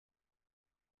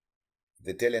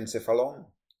The telencephalon,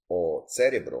 or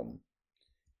cerebrum,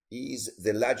 is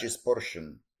the largest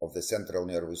portion of the central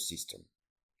nervous system.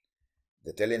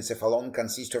 The telencephalon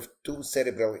consists of two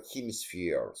cerebral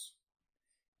hemispheres,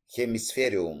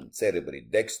 hemispherium cerebri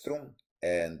dextrum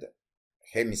and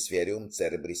hemispherium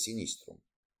cerebri sinistrum,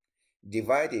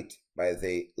 divided by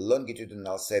the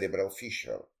longitudinal cerebral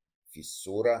fissure,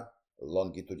 fissura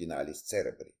longitudinalis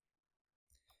cerebri.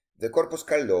 The corpus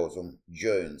callosum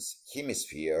joins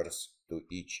hemispheres to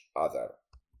each other.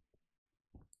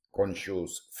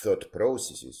 Conscious thought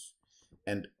processes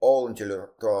and all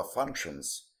intellectual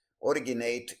functions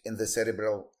originate in the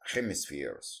cerebral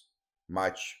hemispheres.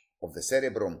 Much of the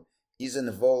cerebrum is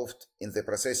involved in the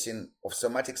processing of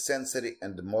somatic sensory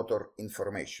and motor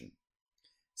information.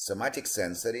 Somatic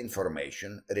sensory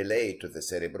information relayed to the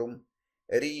cerebrum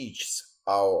reaches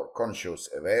our conscious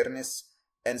awareness,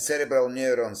 and cerebral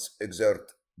neurons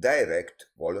exert direct,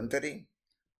 voluntary,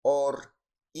 or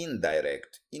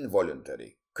indirect,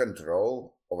 involuntary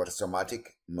control over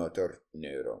somatic motor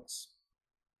neurons.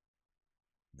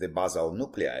 The basal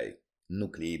nuclei,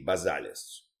 nuclei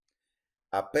basalis,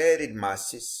 are paired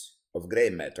masses of gray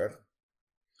matter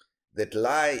that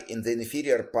lie in the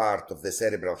inferior part of the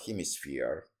cerebral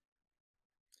hemisphere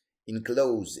in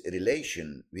close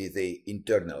relation with the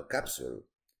internal capsule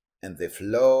and the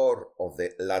floor of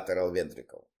the lateral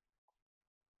ventricle.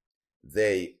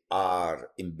 They are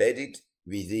embedded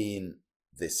within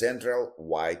the central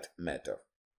white matter.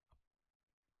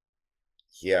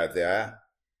 Here they are,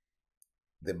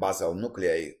 the basal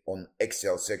nuclei on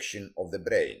axial section of the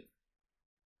brain.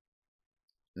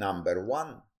 Number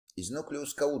 1 is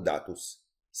nucleus caudatus,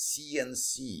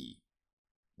 CNC,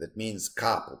 that means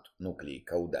caput nuclei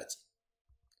caudati.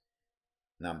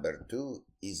 Number 2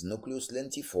 is nucleus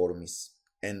lentiformis,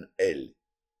 NL,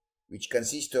 which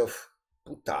consists of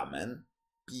putamen,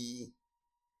 P,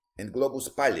 and globus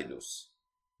pallidus,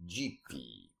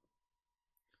 GP.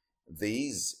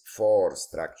 These four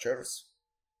structures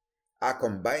are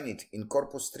combined in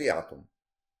corpus striatum.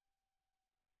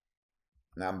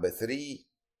 Number 3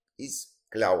 is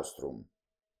claustrum,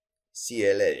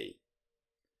 CLA,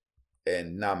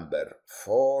 and number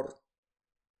 4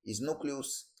 is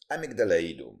nucleus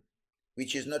amygdaloidum,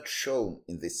 which is not shown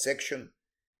in this section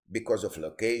because of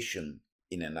location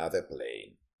in another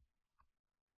plane.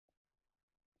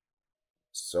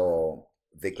 So,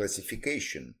 the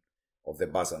classification of the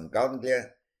basal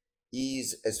ganglia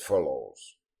is as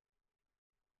follows.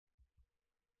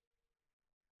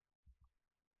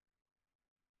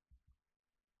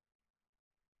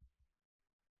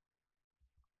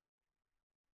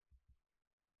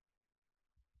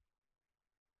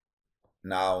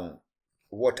 Now,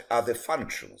 what are the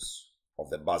functions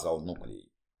of the basal nuclei?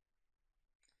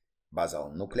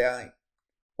 Basal nuclei,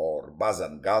 or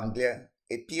basal ganglia,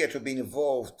 appear to be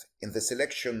involved in the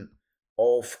selection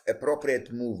of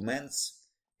appropriate movements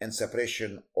and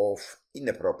suppression of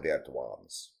inappropriate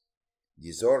ones.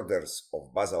 Disorders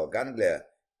of basal ganglia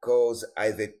cause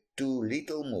either too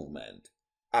little movement,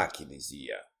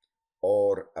 akinesia,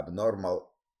 or abnormal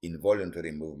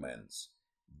involuntary movements,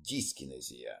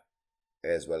 dyskinesia,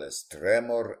 as well as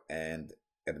tremor and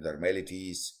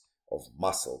abnormalities of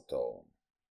muscle tone.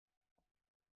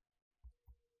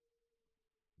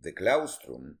 The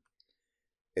claustrum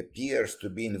appears to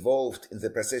be involved in the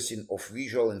processing of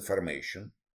visual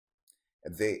information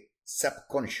at the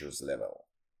subconscious level.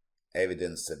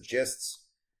 Evidence suggests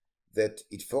that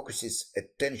it focuses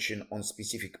attention on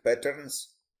specific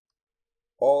patterns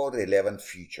or relevant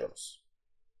features.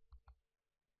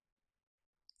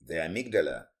 The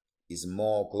amygdala is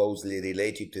more closely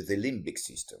related to the limbic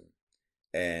system,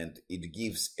 and it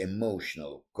gives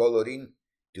emotional coloring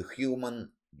to human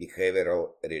behavioral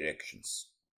reactions.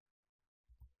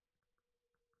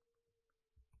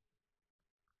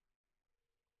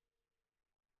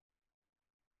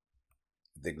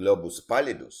 The globus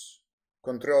pallidus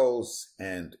controls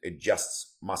and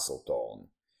adjusts muscle tone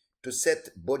to set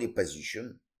body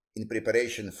position in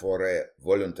preparation for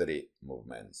voluntary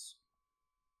movements.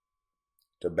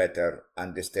 To better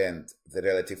understand the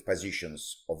relative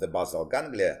positions of the basal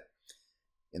ganglia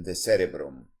in the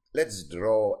cerebrum, let's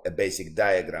draw a basic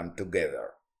diagram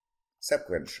together,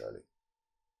 sequentially.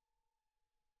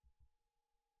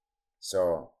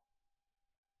 So,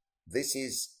 this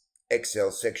is axial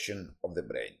section of the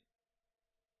brain.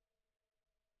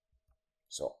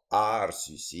 So,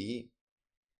 RCC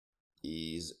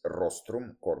is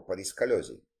rostrum corporis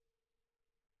callosi.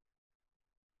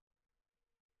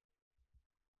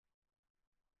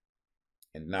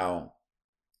 And now,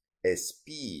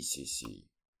 SPCC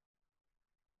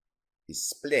is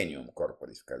splenium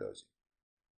corporis callosi.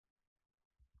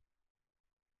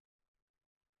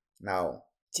 Now,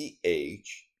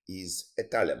 TH is a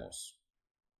thalamus.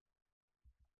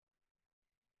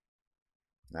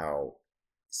 Now,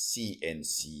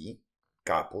 CNC,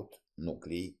 caput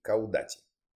nuclei caudati.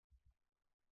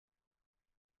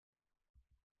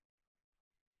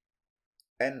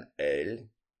 NL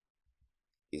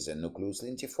is a nucleus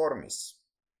lentiformis.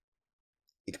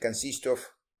 It consists of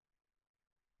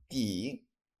P,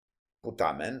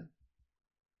 putamen,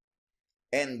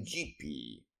 and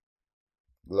GP,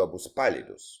 globus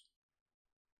pallidus.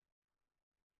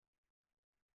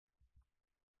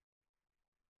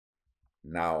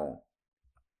 Now,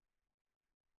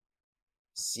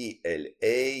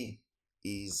 CLA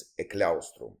is a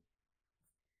claustrum.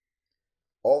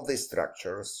 All the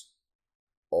structures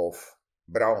of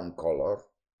brown color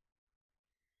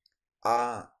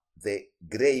are the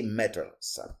gray matter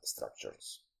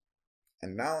substructures.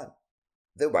 And now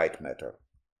the white matter.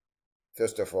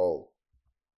 First of all,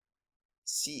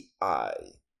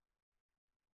 CI.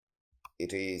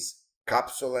 It is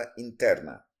capsula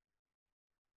interna.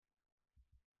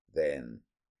 Then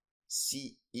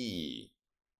CE,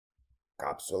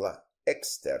 capsula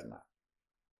externa.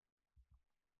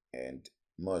 And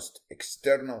most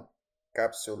external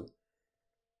capsule,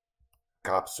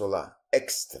 capsula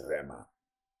extrema.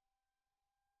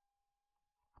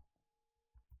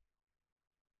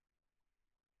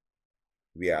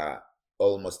 We are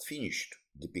almost finished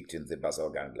depicting the basal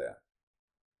ganglia.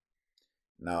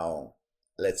 Now,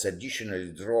 let's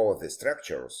additionally draw the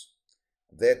structures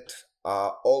that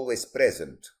are always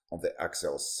present on the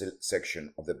axial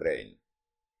section of the brain.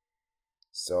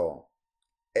 So,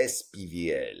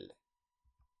 SPVL,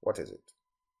 what is it?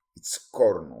 It's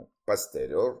cornu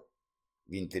posterior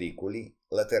ventriculi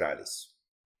lateralis.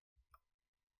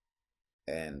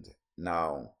 And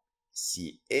now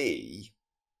CA,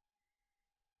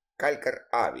 calcar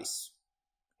avis,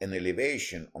 an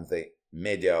elevation on the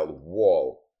medial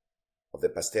wall of the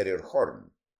posterior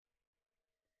horn.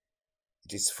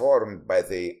 It is formed by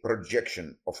the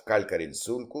projection of calcarine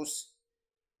sulcus,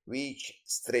 which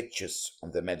stretches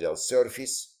on the medial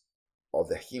surface of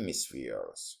the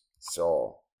hemispheres.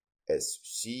 So,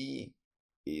 SC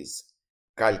is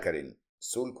calcarine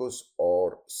sulcus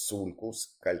or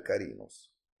sulcus calcarinus.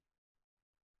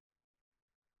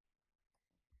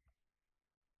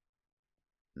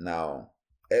 Now,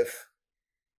 F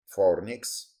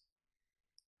fornix,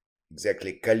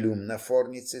 exactly columna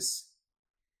fornicis,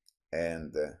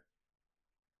 and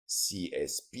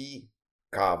CSP,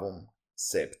 cavum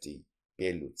septi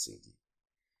pellucidi,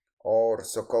 or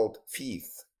so-called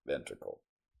fifth ventricle.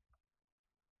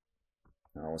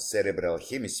 Now, cerebral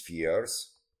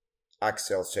hemispheres,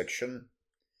 axial section,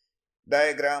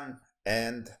 diagram,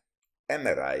 and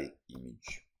MRI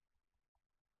image.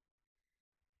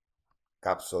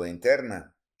 Capsula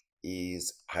interna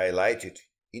is highlighted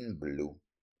in blue.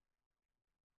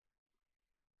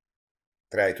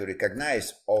 Try to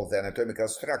recognize all the anatomical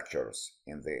structures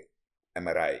in the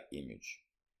MRI image.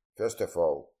 First of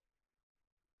all,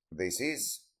 this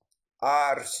is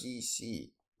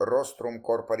RCC, rostrum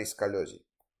corporis callosi.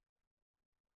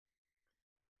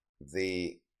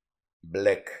 The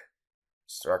black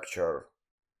structure,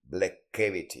 black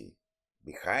cavity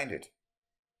behind it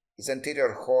is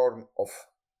anterior horn of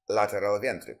lateral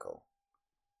ventricle.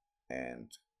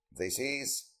 And this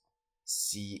is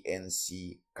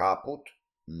CNC, caput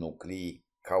nuclei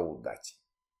caudati.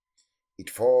 It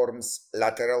forms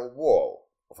lateral wall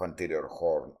of anterior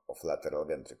horn of lateral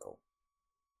ventricle.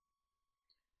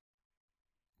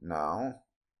 Now,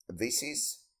 this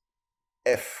is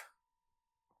F.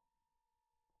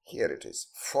 Here it is,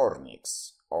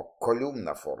 fornix or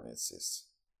columna fornicis.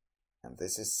 And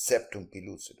this is septum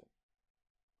pellucidum.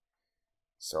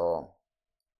 So,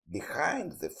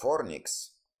 behind the fornix,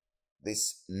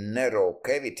 this narrow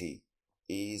cavity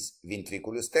is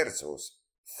ventriculus tertius,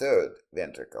 third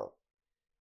ventricle.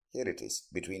 Here it is,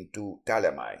 between two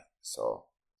thalami. So,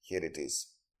 here it is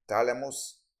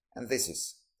thalamus, and this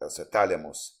is also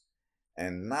thalamus.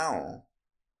 And now,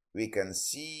 we can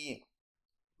see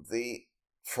the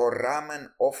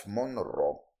foramen of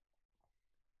Monro.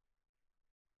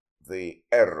 The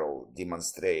arrow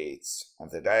demonstrates on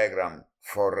the diagram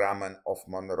foramen of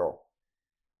Monro.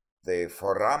 The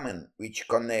foramen which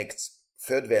connects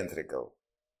third ventricle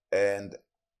and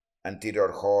anterior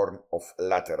horn of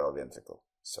lateral ventricle.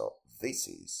 So this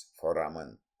is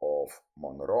foramen of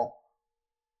Monro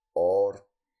or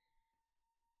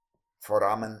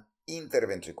foramen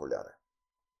interventriculare.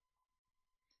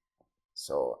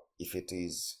 So if it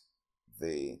is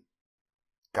the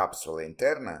capsula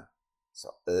interna,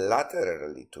 so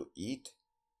laterally to it,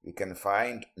 we can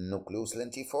find nucleus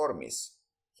lentiformis.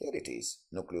 Here it is,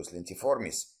 nucleus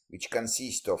lentiformis, which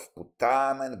consists of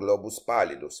putamen, globus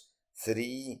pallidus,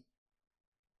 three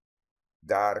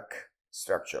dark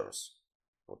structures,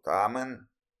 putamen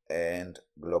and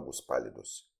globus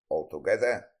pallidus.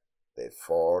 Altogether, they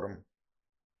form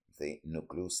the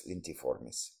nucleus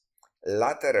lentiformis.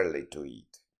 Laterally to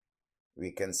it,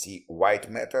 we can see white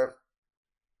matter.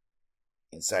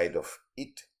 Inside of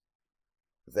it,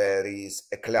 there is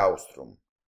a claustrum,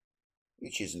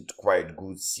 which isn't quite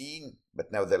good seen,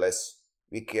 but nevertheless,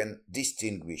 we can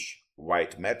distinguish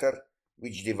white matter,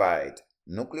 which divide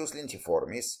nucleus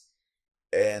lentiformis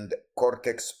and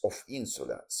cortex of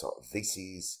insula. So this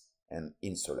is an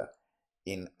insula.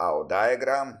 In our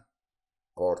diagram,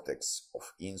 cortex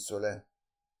of insula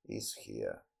is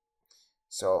here.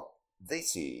 So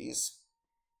this is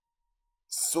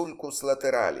sulcus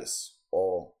lateralis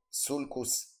or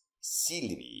sulcus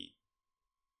sylvii.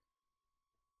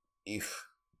 If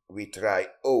we try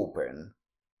open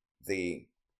the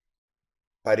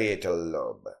parietal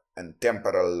lobe and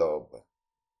temporal lobe,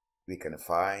 we can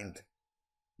find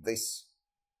this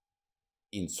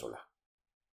insula.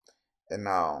 And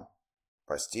now,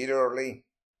 posteriorly,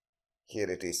 here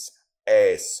it is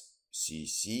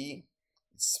SCC,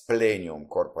 splenium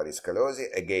corporis callosi,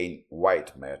 again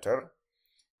white matter,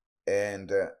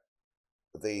 and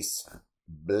this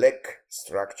black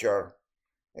structure,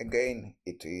 again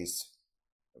it is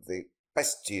the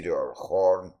posterior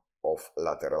horn of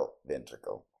lateral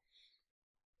ventricle.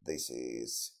 This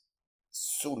is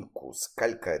sulcus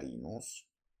calcarinus,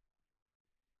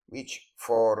 which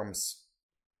forms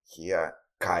here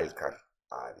calcar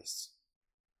avis.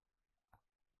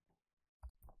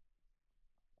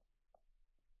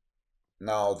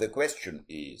 Now the question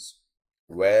is,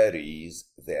 where is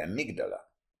the amygdala?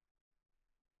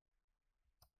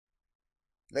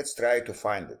 Let's try to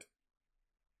find it.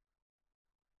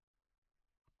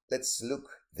 Let's look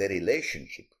the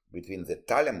relationship between the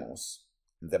thalamus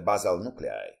and the basal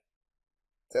nuclei,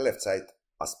 the left side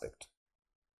aspect.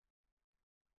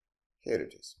 Here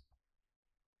it is.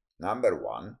 Number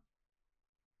 1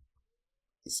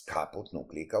 is caput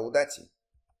nuclei caudati.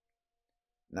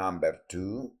 Number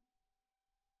 2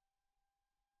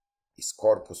 is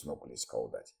corpus nucleus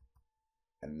caudati.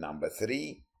 And number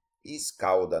 3 is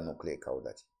cauda nuclei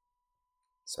caudati.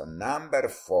 So number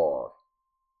 4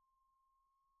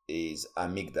 is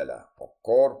amygdala or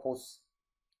corpus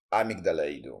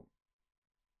amygdaloidum.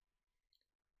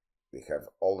 We have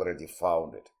already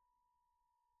found it.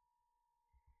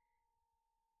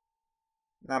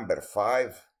 Number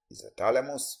 5 is the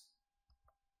thalamus,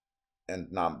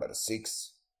 and number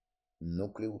 6,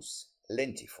 nucleus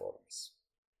lentiformis.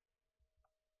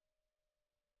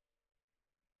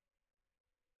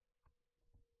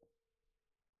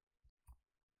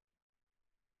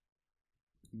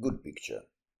 Good picture.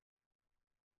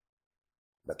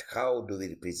 But how do we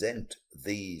represent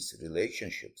these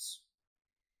relationships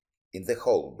in the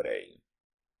whole brain?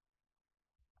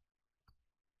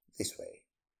 This way.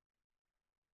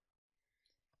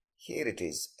 Here it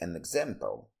is an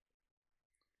example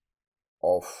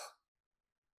of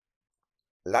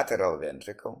lateral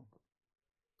ventricle.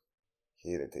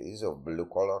 Here it is of blue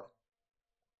color.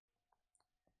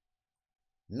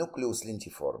 Nucleus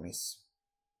lentiformis,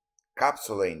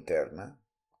 capsula interna,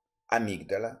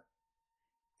 amygdala,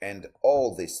 and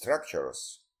all these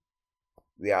structures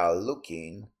we are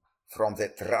looking from the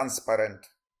transparent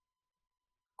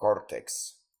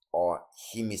cortex or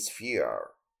hemisphere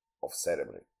of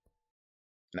cerebellum.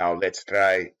 Now let's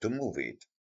try to move it.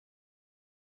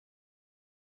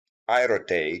 I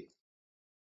rotate,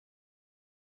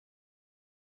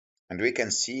 and we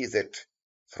can see that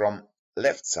from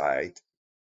left side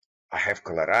I have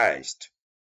colorized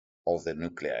all the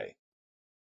nuclei.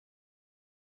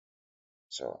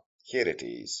 So here it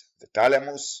is, the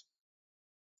thalamus,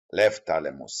 left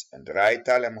thalamus and right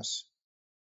thalamus.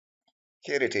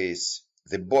 Here it is,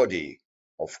 the body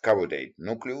of caudate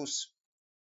nucleus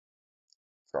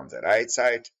from the right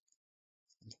side.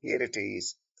 Here it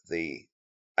is, the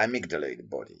amygdaloid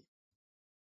body.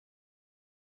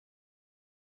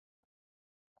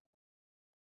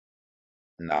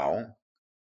 Now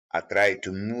I try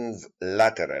to move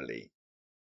laterally,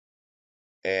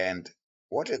 and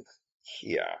what is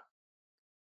here?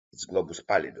 It's globus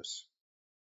pallidus.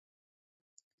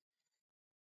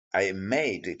 I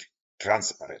made it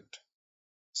transparent,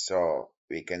 so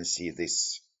we can see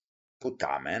this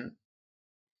putamen,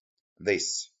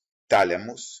 this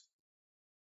thalamus,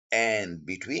 and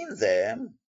between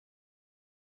them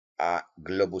are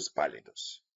globus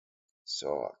pallidus.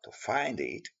 So to find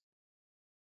it,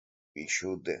 we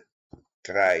should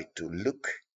try to look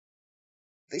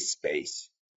this space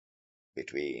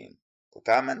between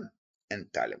putamen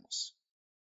and thalamus.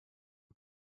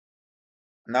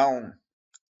 Now,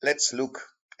 let's look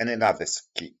at another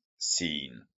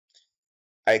scene.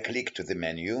 I click to the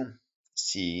menu,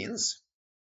 Scenes,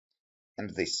 and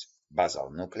this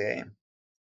basal nuclei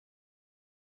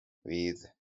with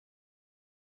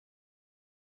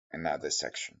another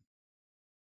section.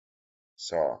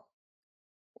 So,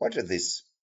 what is this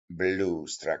blue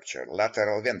structure?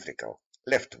 Lateral ventricle,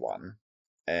 left one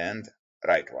and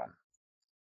right one.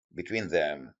 Between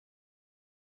them,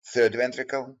 third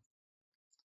ventricle,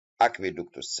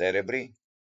 aqueductus cerebri,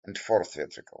 and fourth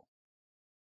ventricle.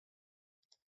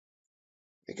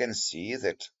 We can see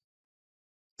that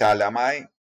thalami,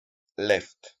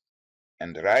 left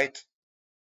and right,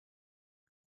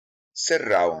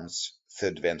 surrounds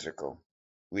third ventricle,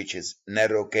 which is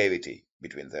narrow cavity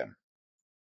between them.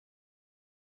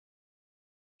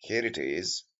 Here it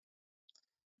is,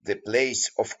 the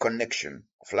place of connection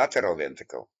of lateral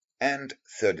ventricle and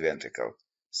third ventricle.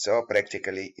 So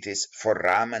practically it is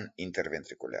foramen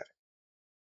interventricular.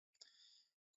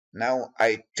 Now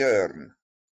I turn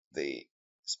the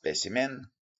specimen,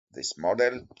 this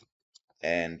model,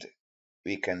 and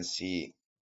we can see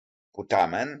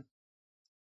putamen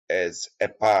as a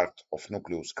part of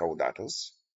nucleus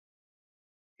caudatus,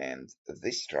 and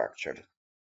this structure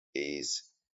is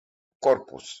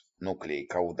corpus nuclei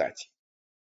caudati.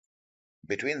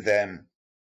 Between them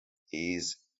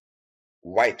is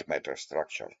white matter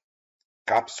structure,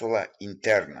 capsula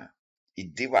interna.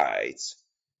 It divides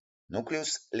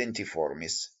nucleus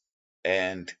lentiformis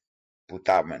and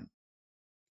putamen,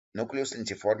 nucleus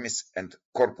lentiformis and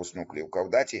corpus nuclei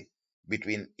caudati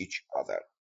between each other.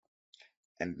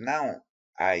 And now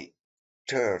I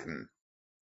turn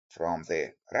from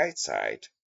the right side,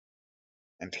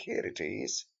 and here it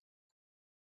is,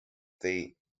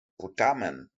 the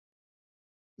putamen,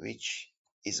 which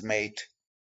is made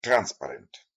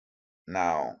transparent.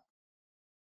 Now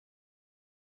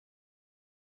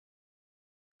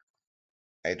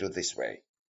I do this way.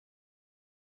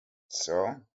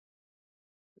 So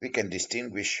we can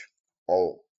distinguish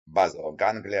all basal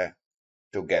ganglia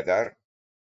together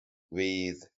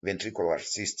with ventricular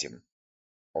system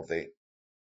of the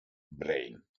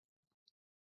brain.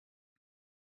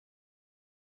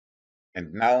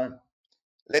 And now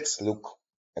let's look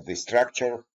at the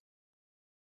structure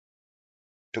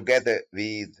together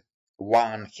with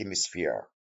one hemisphere.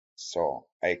 So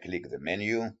I click the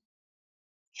menu,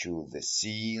 choose the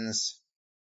scenes,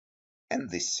 and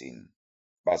this scene,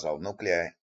 basal nuclei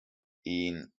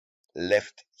in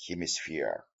left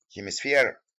hemisphere.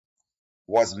 Hemisphere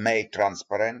was made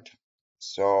transparent,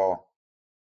 so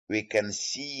we can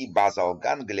see basal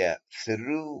ganglia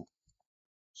through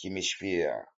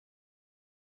hemisphere.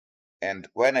 And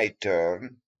when I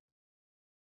turn,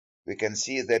 we can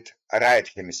see that right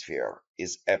hemisphere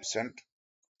is absent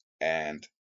and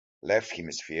left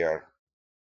hemisphere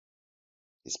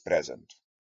is present.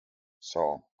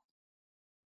 So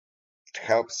it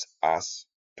helps us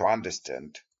to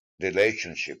understand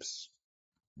relationships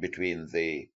between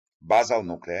the basal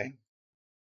nuclei,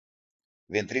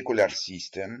 ventricular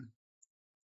system,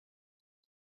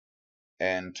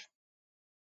 and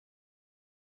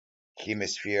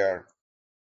hemisphere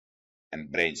and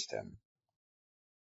brainstem.